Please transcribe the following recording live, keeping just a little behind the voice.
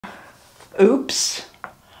oops,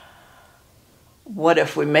 what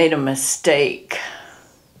if we made a mistake?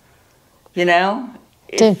 You know,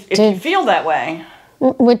 if you feel that way.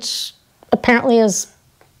 Which apparently is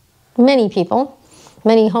many people,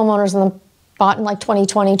 many homeowners bought in like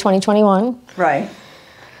 2020, 2021. Right.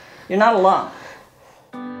 You're not alone.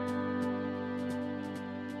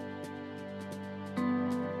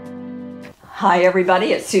 Hi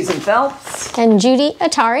everybody, it's Susan Phelps. And Judy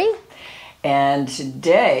Atari. And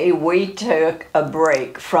today we took a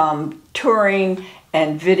break from touring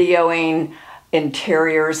and videoing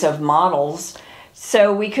interiors of models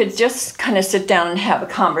so we could just kind of sit down and have a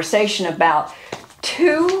conversation about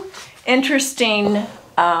two interesting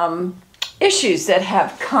issues that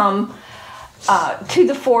have come to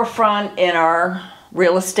the forefront in our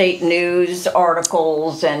real estate news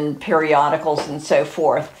articles and periodicals and so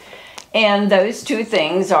forth. And those two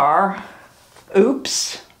things are,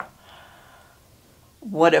 oops,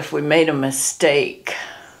 what if we made a mistake?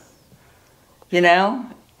 You know,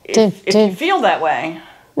 if you feel that way.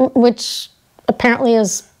 Which apparently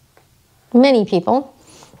is many people,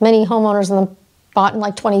 many homeowners bought in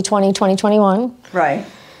like 2020, 2021. Right.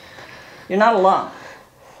 You're not alone.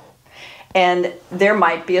 And there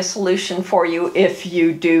might be a solution for you if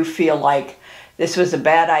you do feel like this was a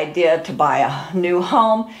bad idea to buy a new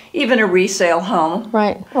home, even a resale home.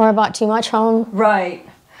 Right, or I bought too much home. Right.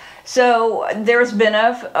 So there's been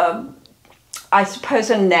I suppose,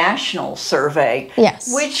 a national survey.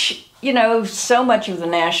 Yes. Which, you know, so much of the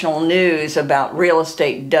national news about real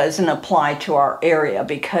estate doesn't apply to our area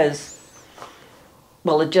because,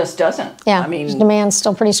 well, it just doesn't. Yeah, I mean, demand's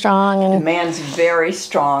still pretty strong. And demand's very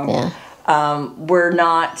strong. Yeah. We're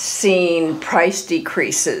not seeing price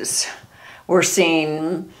decreases. We're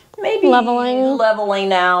seeing maybe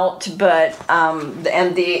leveling out, but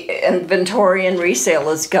and the inventory and resale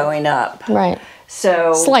is going up. Right.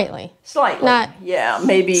 So slightly. Not, yeah,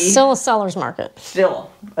 maybe. Still a seller's market.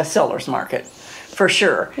 Still a seller's market, for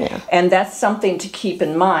sure. Yeah. And that's something to keep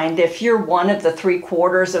in mind. If you're one of the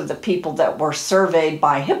 3/4 of the people that were surveyed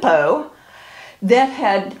by Hippo that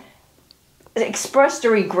had expressed a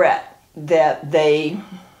regret that they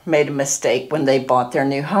made a mistake when they bought their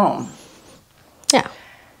new home. Yeah,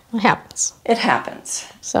 it happens. It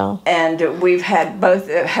happens. So. And we've had, both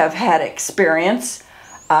have had experience.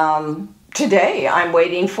 Today, I'm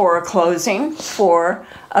waiting for a closing for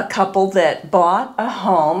a couple that bought a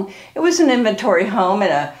home. It was an inventory home in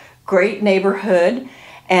a great neighborhood,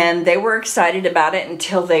 and they were excited about it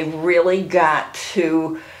until they really got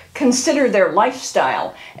to consider their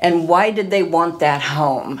lifestyle. And why did they want that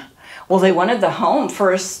home? Well, they wanted the home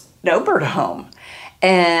for a snowbird home,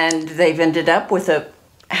 and they've ended up with a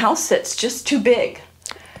house that's just too big,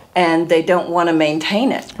 and they don't want to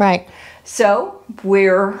maintain it. Right. So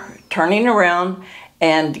we're turning around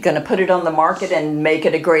and going to put it on the market and make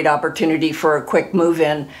it a great opportunity for a quick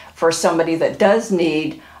move-in for somebody that does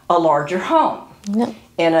need a larger home. Yep.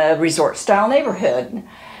 In a resort-style neighborhood.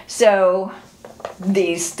 So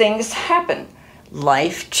these things happen.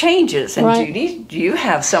 Life changes. And right. Judy, do you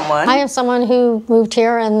have someone? I have someone who moved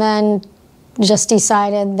here and then just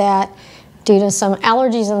decided that due to some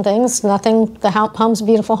allergies and things, the home's a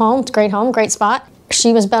beautiful home, it's a great home, great spot.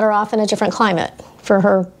 She was better off in a different climate for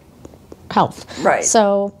her health. Right.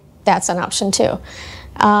 So that's an option too.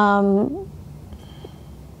 Oh,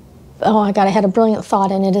 I had a brilliant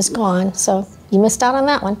thought and it is gone. So you missed out on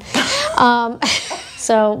that one.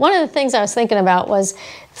 So one of the things I was thinking about was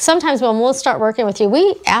sometimes when we'll start working with you,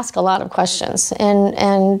 we ask a lot of questions,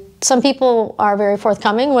 and some people are very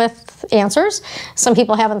forthcoming with answers. Some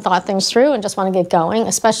people haven't thought things through and just want to get going,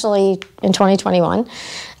 especially in 2021.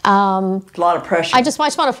 A lot of pressure. I just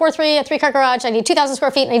want a 4-3, a 3-car garage. I need 2,000 square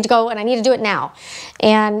feet. I need to go, and I need to do it now.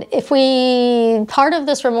 And part of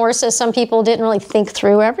this remorse is some people didn't really think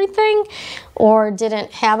through everything, or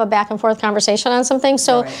didn't have a back and forth conversation on something.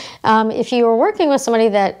 So, right. If you are working with somebody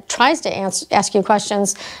that tries to ask you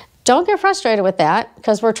questions, don't get frustrated with that,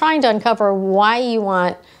 because we're trying to uncover why you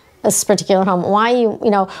want this particular home. Why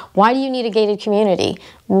do you need a gated community?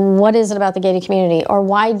 What is it about the gated community? Or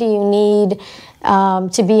why do you need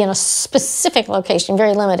to be in a specific location,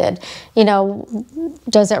 very limited?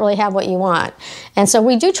 Does it really have what you want? And so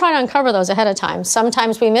we do try to uncover those ahead of time.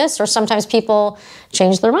 Sometimes we miss, or sometimes people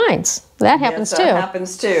change their minds. That happens too. That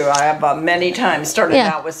happens too. I have many times started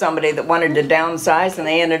out with somebody that wanted to downsize, and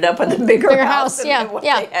they ended up with a bigger house than what they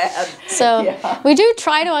had. So we do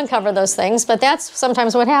try to uncover those things, but that's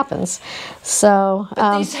sometimes what happens. So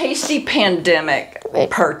these hasty pandemic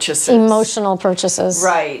purchases, emotional purchases,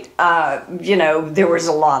 right? There was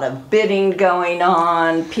a lot of bidding going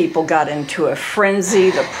on. People got into a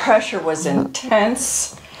frenzy. The pressure was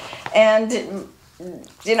intense. And,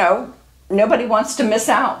 you know, nobody wants to miss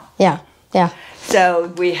out. Yeah, yeah. So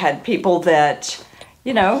we had people that,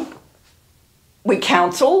 you know, we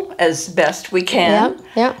counsel as best we can.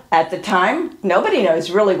 Yeah. At the time, nobody knows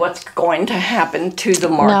really what's going to happen to the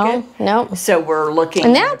market. No. So we're looking.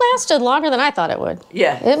 And that lasted longer than I thought it would.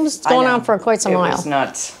 Yeah. It was going on for quite some while. It was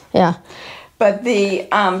nuts. Yeah. But the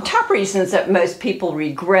top reasons that most people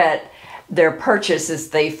regret their purchase is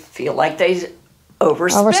they feel like they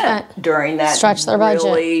overspent during that Stretch their budget.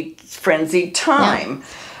 really frenzied time.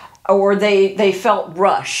 Or they felt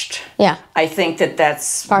rushed. Yeah. I think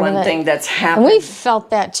that's Part one thing that's happened. And we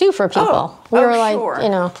felt that too for people. We were like, sure. you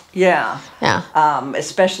know. Yeah.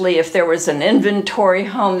 Especially if there was an inventory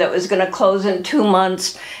home that was going to close in 2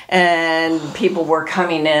 months and people were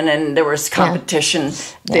coming in and there was competition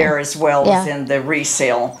there as well as in the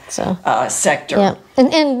resale sector. Yeah.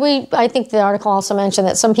 And I think the article also mentioned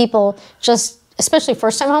that some people just, especially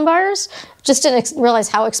first-time home buyers, just didn't realize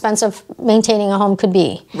how expensive maintaining a home could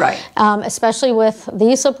be. Right. Especially with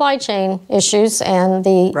the supply chain issues and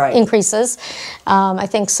the increases. I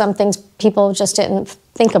think some things people just didn't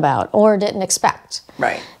think about or didn't expect.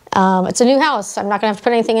 Right. It's a new house. I'm not going to have to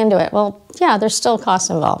put anything into it. Well, yeah, there's still costs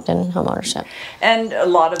involved in home ownership. And a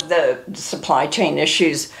lot of the supply chain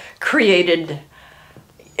issues created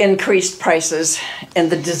increased prices in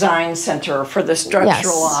the design center for the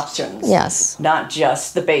structural options. Yes. Not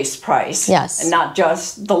just the base price. Yes. And not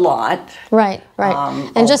just the lot. Right.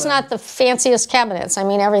 And just not the fanciest cabinets. I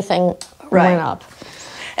mean, everything went up.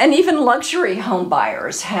 And even luxury home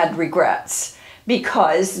buyers had regrets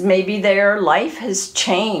because maybe their life has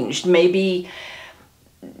changed. Maybe,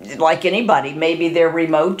 like anybody, maybe their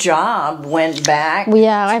remote job went back to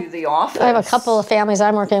the office. I have a couple of families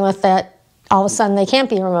I'm working with that all of a sudden they can't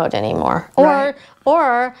be remote anymore.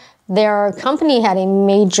 Or their company had a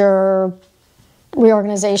major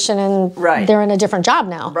reorganization and they're in a different job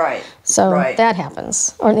now. Right. So that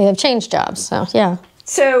happens. Or they have changed jobs. So, yeah.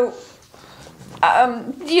 So,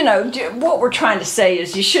 you know, what we're trying to say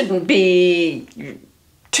is you shouldn't be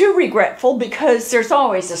too regretful because there's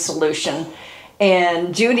always a solution.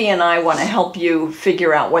 And Judy and I want to help you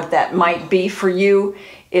figure out what that might be for you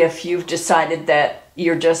if you've decided that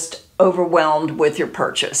you're just overwhelmed with your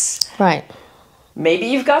purchase. Right. Maybe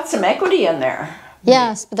you've got some equity in there.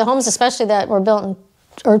 Yes, but the homes especially that were built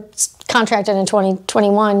or contracted in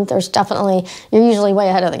 2021, there's definitely, you're usually way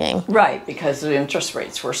ahead of the game. Right, because the interest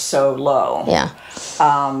rates were so low. Yeah.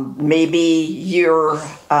 Maybe your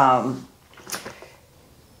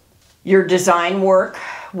design work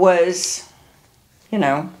was, you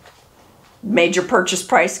know, made your purchase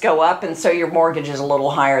price go up and so your mortgage is a little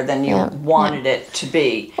higher than you wanted it to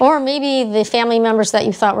be. Or maybe the family members that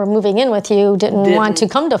you thought were moving in with you didn't want to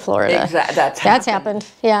come to Florida. Exactly. That's happened.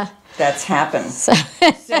 Yeah. That's happened. So,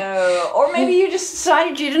 or maybe you just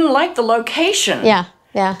decided you didn't like the location. Yeah.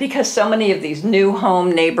 Because so many of these new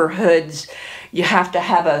home neighborhoods, you have to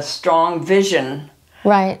have a strong vision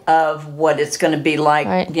of what it's going to be like.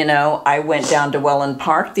 Right. You know, I went down to Welland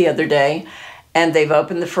Park the other day and they've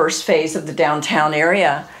opened the first phase of the downtown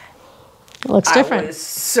area. It looks different. I was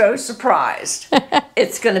so surprised.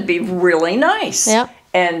 It's going to be really nice. Yeah.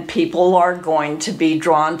 And people are going to be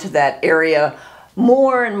drawn to that area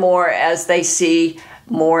more and more as they see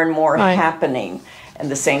more and more happening. And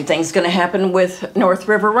the same thing's going to happen with North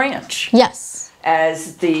River Ranch. Yes.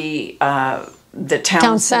 As the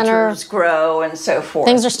town centers grow and so forth.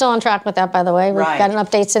 Things are still on track with that, by the way. We've got an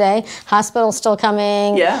update today. Hospital's still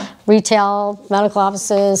coming. Yeah. Retail, medical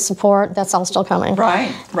offices, support, that's all still coming.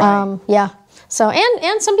 Right. Yeah. So,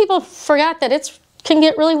 and some people forgot that it can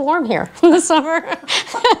get really warm here in the summer.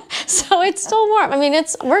 So it's still warm. I mean,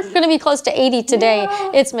 we're going to be close to 80 today.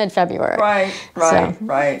 Yeah. It's mid-February. Right.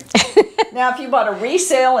 Now, if you bought a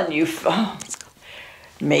resale and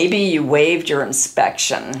maybe you waived your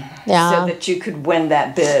inspection so that you could win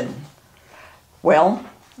that bid. Well,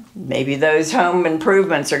 maybe those home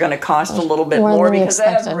improvements are going to cost a little bit more because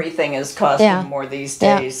everything is costing more these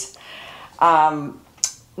days.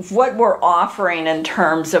 What we're offering in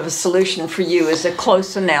terms of a solution for you is a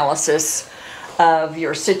close analysis of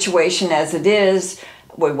your situation as it is.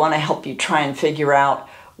 We want to help you try and figure out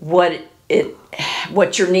what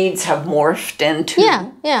your needs have morphed into.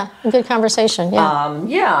 Yeah, a good conversation.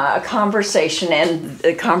 A conversation, and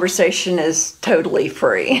the conversation is totally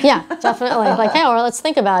free. Yeah, definitely. Like, hey, or let's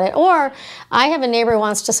think about it. Or I have a neighbor who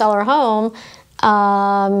wants to sell her home.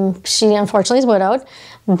 She unfortunately is widowed,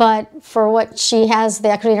 but for what she has, the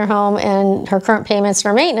equity in her home and her current payments and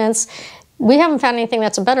her maintenance, we haven't found anything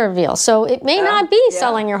that's a better deal. So it may not be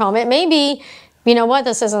selling your home. It may be you know what,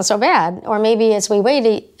 this isn't so bad. Or maybe it's we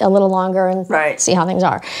wait a little longer and see how things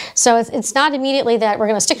are. So it's not immediately that we're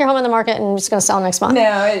going to stick your home on the market and it's going to sell next month.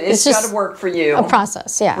 No, it's got to work for you. A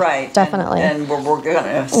process, yeah. Right. Definitely. And we're going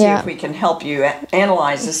to see if we can help you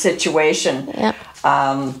analyze the situation. Yeah.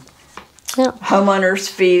 Homeowners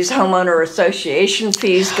fees, homeowner association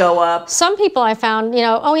fees go up. Some people I found, you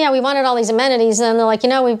know, oh yeah, we wanted all these amenities, and they're like, you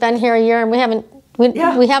know, we've been here a year and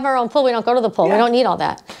we have our own pool. We don't go to the pool. We don't need all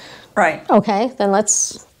that. Right. Okay, then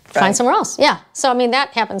let's find somewhere else. Yeah. So I mean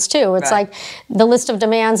that happens too. It's like the list of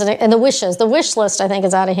demands and the wishes. The wish list I think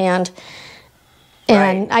is out of hand.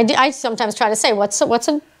 And I sometimes try to say what's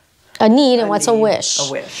a need and what's a wish. A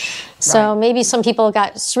wish. So maybe some people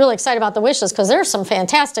got really excited about the wishes because there's some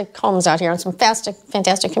fantastic homes out here and some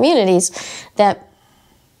fantastic communities that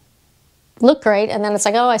look great. And then it's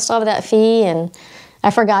like, oh, I still have that fee, and I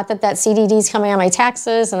forgot that CDD is coming on my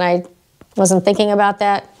taxes, and I wasn't thinking about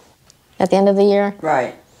that at the end of the year.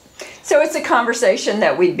 Right. So it's a conversation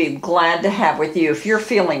that we'd be glad to have with you if you're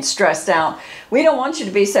feeling stressed out. We don't want you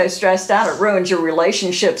to be so stressed out it ruins your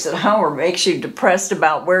relationships at home or makes you depressed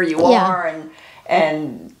about where you are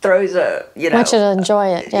and throws a, you know. We want you to enjoy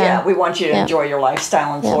it. Yeah, we want you to enjoy your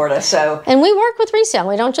lifestyle in Florida. So. And we work with resale.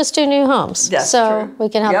 We don't just do new homes. That's true. We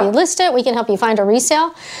can help you list it. We can help you find a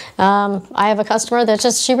resale. I have a customer that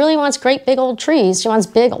she really wants great big old trees. She wants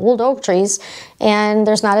big old oak trees, and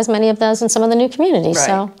there's not as many of those in some of the new communities. Right.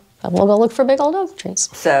 So we'll go look for big old oak trees.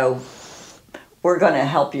 So we're going to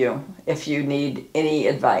help you if you need any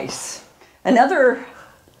advice. Another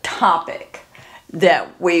topic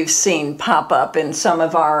that we've seen pop up in some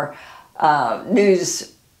of our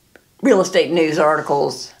real estate news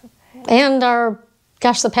articles. And the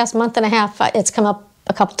past month and a half, it's come up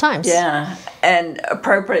a couple times. Yeah, and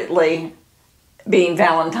appropriately, being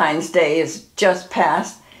Valentine's Day is just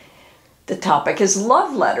passed, the topic is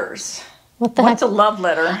love letters. What the heck? What's a love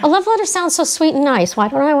letter? A love letter sounds so sweet and nice. Why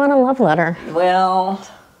don't I want a love letter? Well,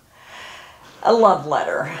 a love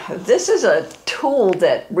letter. This is a tool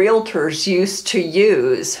that realtors used to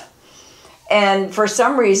use. And for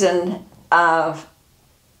some reason,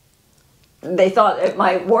 they thought it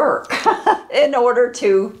might work in order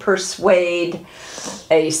to persuade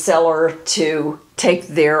a seller to take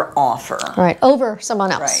their offer. Right, over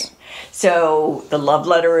someone else. Right. So the love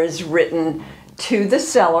letter is written to the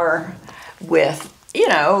seller with, you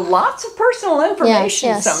know, lots of personal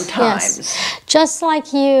information sometimes. Yes. Just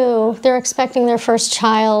like you, they're expecting their first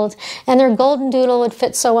child, and their golden doodle would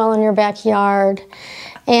fit so well in your backyard.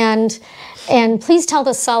 And please tell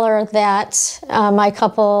the seller that my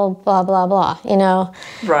couple, blah, blah, blah, you know.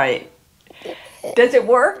 Right. Does it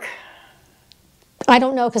work? I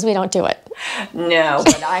don't know because we don't do it. No,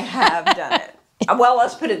 but I have done it. Well,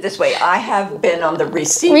 let's put it this way. I have been on the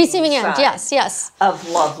receiving end, yes. of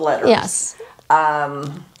love letters. Yes.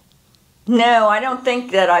 No, I don't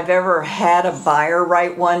think that I've ever had a buyer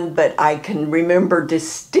write one, but I can remember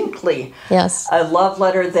distinctly a love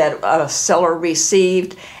letter that a seller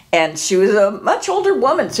received, and she was a much older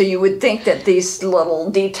woman, so you would think that these little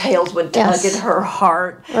details would tug at her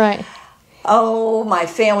heart. Right. Oh, my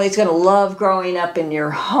family's going to love growing up in your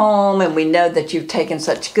home, and we know that you've taken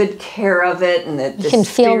such good care of it, and that you can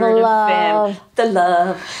feel the love. The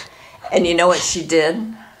love. And you know what she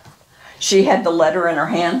did? She had the letter in her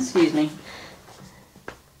hand, excuse me.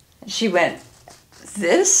 She went,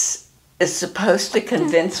 "This is supposed to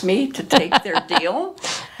convince me to take their deal?"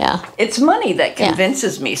 Yeah. It's money that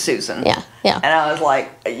convinces me, Susan. Yeah, yeah. And I was like,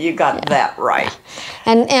 you got that right.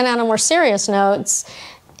 Yeah. And on a more serious note,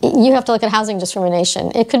 you have to look at housing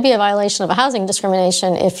discrimination. It could be a violation of a housing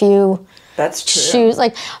discrimination if you choose,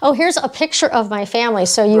 like, oh, here's a picture of my family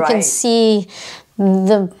so you can see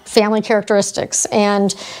the family characteristics.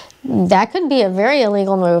 And that could be a very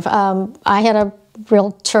illegal move. I had a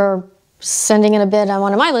realtor sending in a bid on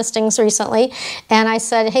one of my listings recently, and I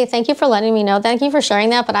said, hey, thank you for letting me know. Thank you for sharing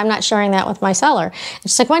that, but I'm not sharing that with my seller. And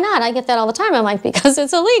she's like, why not? I get that all the time. I'm like, because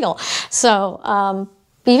it's illegal. So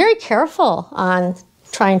be very careful on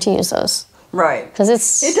trying to use those. Right. Because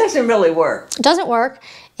it doesn't really work. It doesn't work,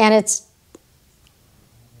 and it's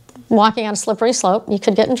walking on a slippery slope. You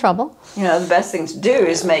could get in trouble. You know, the best thing to do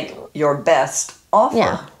is make your best offer.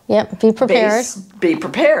 Yeah. Yep. Be prepared. Be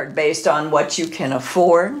prepared based on what you can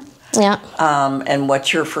afford. Yeah. And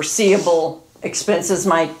what your foreseeable expenses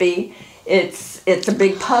might be. It's a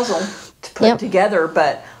big puzzle to put together,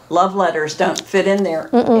 but love letters don't fit in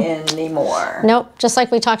there anymore. Nope. Just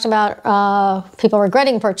like we talked about people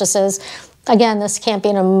regretting purchases, again, this can't be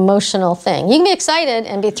an emotional thing. You can be excited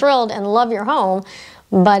and be thrilled and love your home,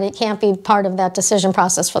 but it can't be part of that decision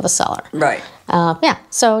process for the seller. Right. Yeah,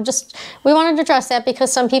 so just, we wanted to address that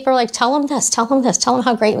because some people are like, tell them this, tell them this, tell them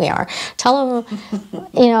how great we are, tell them,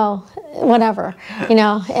 you know, whatever, you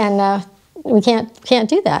know, and we can't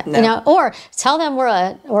do that, No. you know, or tell them we're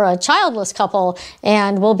a childless couple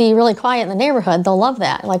and we'll be really quiet in the neighborhood. They'll love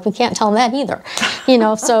that. Like, we can't tell them that either, you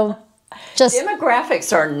know, so just.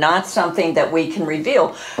 Demographics are not something that we can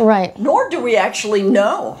reveal. Right. Nor do we actually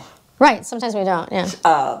know. Right, sometimes we don't, yeah.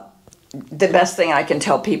 The best thing I can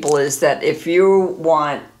tell people is that if you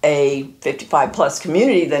want a 55 plus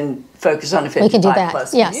community, then focus on a 55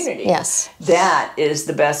 plus community. Yes. That is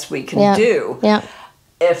the best we can do. Yeah.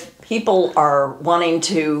 If people are wanting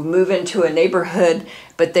to move into a neighborhood,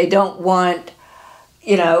 but they don't want,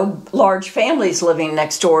 you know, large families living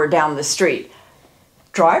next door or down the street,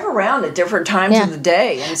 drive around at different times of the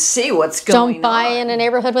day and see what's going on. Don't buy in a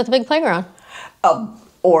neighborhood with a big playground.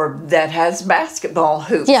 Or that has basketball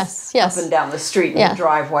hoops up and down the street in the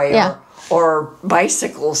driveway, or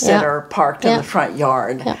bicycles that are parked in the front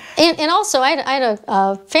yard. Yeah. And also, I had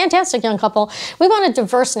a fantastic young couple. We want a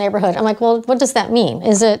diverse neighborhood. I'm like, well, what does that mean?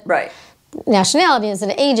 Is it nationality? Is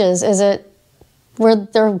it ages? Is it where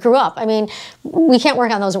they grew up? I mean, we can't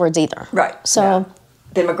work on those words either. Right. So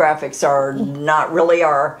demographics are not really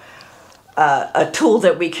a tool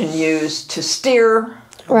that we can use to steer.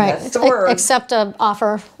 Right, That's the word. Except an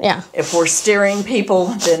offer, If we're steering people,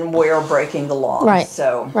 then we're breaking the law. Right,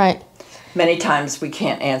 So many times we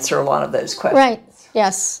can't answer a lot of those questions. Right,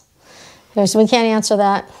 yes. So we can't answer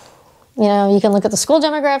that. You know, you can look at the school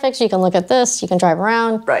demographics, you can look at this, you can drive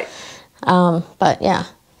around. Right. But yeah.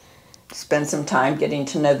 Spend some time getting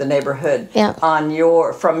to know the neighborhood from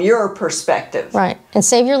your perspective. Right, and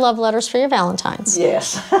save your love letters for your Valentines.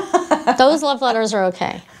 Yes. Those love letters are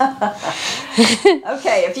okay.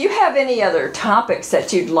 Okay, if you have any other topics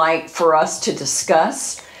that you'd like for us to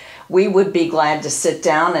discuss, we would be glad to sit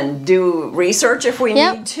down and do research if we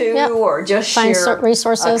need to, or just find share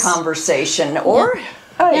resources. A conversation, or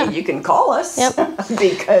hey, you can call us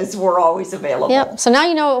because we're always available. Yep. So now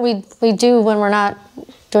you know what we do when we're not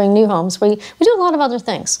doing new homes. We do a lot of other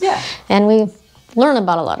things. Yeah. And we learn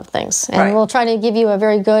about a lot of things. And we'll try to give you a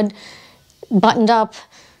very good, buttoned up,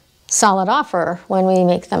 solid offer when we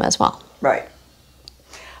make them as well. Right.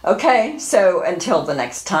 Okay, so until the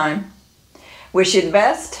next time, wish you the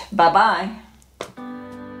best. Bye-bye.